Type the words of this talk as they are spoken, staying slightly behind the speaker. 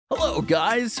Hello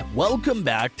guys, welcome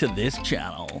back to this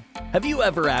channel. Have you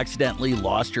ever accidentally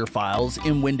lost your files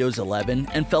in Windows 11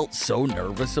 and felt so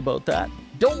nervous about that?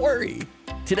 Don't worry.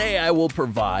 Today I will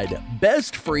provide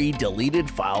best free deleted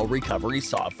file recovery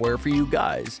software for you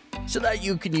guys so that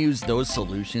you can use those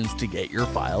solutions to get your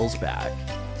files back.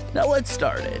 Now let's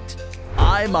start it.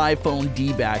 iPhone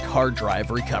DBAC Hard Drive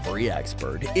Recovery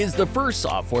Expert is the first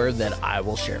software that I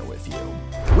will share with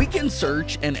you. We can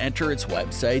search and enter its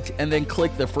website and then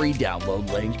click the free download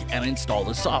link and install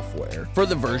the software for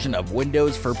the version of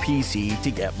Windows for PC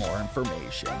to get more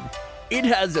information. It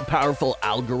has a powerful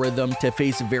algorithm to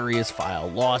face various file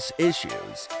loss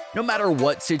issues, no matter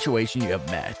what situation you have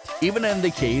met, even in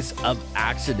the case of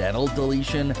accidental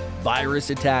deletion, virus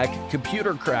attack,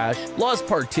 computer crash, lost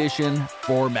partition,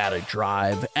 formatted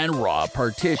drive, and raw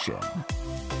partition.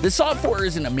 The software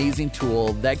is an amazing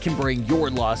tool that can bring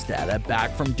your lost data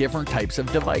back from different types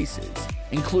of devices,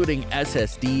 including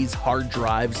SSDs, hard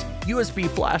drives, USB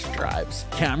flash drives,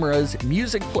 cameras,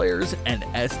 music players, and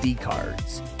SD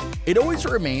cards. It always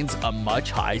remains a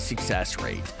much high success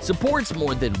rate, supports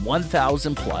more than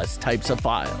 1,000 plus types of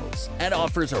files, and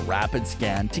offers a rapid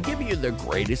scan to give you the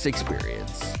greatest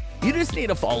experience. You just need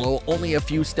to follow only a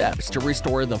few steps to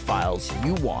restore the files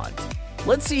you want.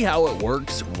 Let's see how it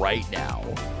works right now.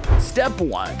 Step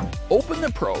 1. Open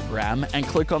the program and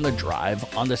click on the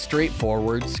drive on the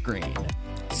straightforward screen.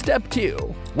 Step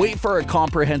 2. Wait for a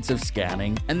comprehensive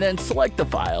scanning and then select the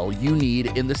file you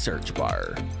need in the search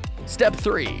bar. Step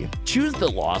 3. Choose the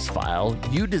lost file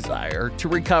you desire to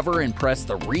recover and press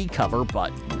the Recover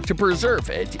button to preserve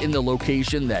it in the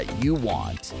location that you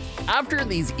want. After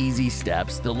these easy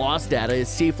steps, the lost data is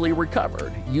safely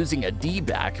recovered using a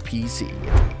DBAC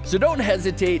PC. So don't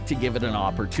hesitate to give it an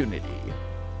opportunity.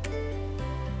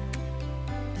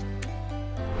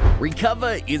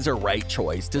 Recover is a right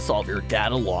choice to solve your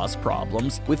data loss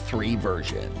problems with 3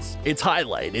 versions. Its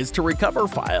highlight is to recover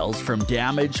files from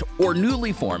damaged or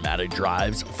newly formatted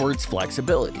drives for its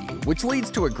flexibility, which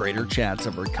leads to a greater chance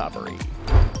of recovery.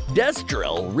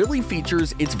 Desktdrill really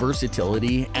features its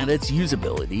versatility and its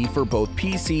usability for both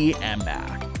PC and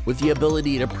Mac, with the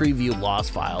ability to preview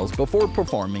lost files before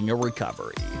performing a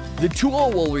recovery. The tool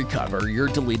will recover your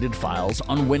deleted files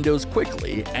on Windows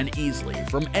quickly and easily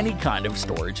from any kind of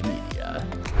storage media.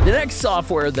 The next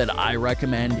software that I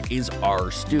recommend is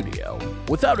RStudio.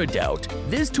 Without a doubt,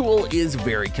 this tool is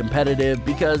very competitive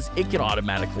because it can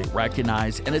automatically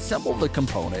recognize and assemble the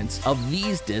components of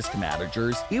these disk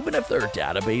managers even if their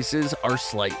databases are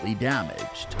slightly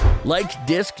damaged. Like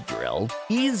Desktdrill,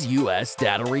 Ease US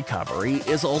Data Recovery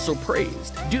is also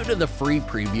praised due to the free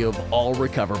preview of all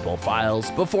recoverable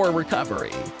files before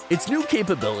recovery. Its new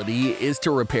capability is to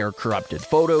repair corrupted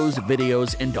photos,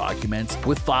 videos, and documents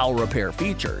with file repair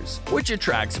features, which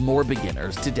attracts more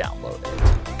beginners to download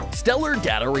it. Stellar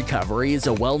Data Recovery is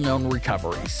a well-known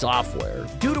recovery software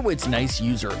due to its nice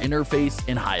user interface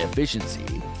and high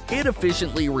efficiency. It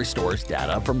efficiently restores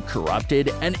data from corrupted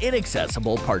and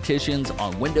inaccessible partitions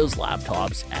on Windows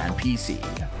laptops and PC.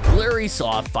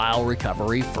 Soft File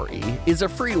Recovery Free is a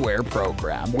freeware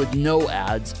program with no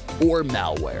ads or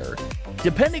malware.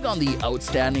 Depending on the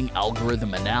outstanding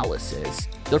algorithm analysis,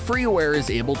 the freeware is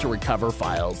able to recover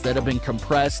files that have been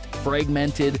compressed,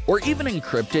 fragmented, or even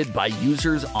encrypted by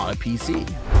users on a PC.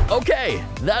 Okay,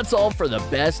 that's all for the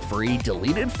best free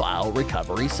deleted file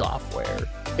recovery software.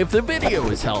 If the video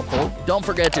is helpful, don't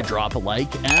forget to drop a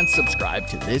like and subscribe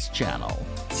to this channel.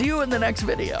 See you in the next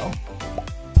video.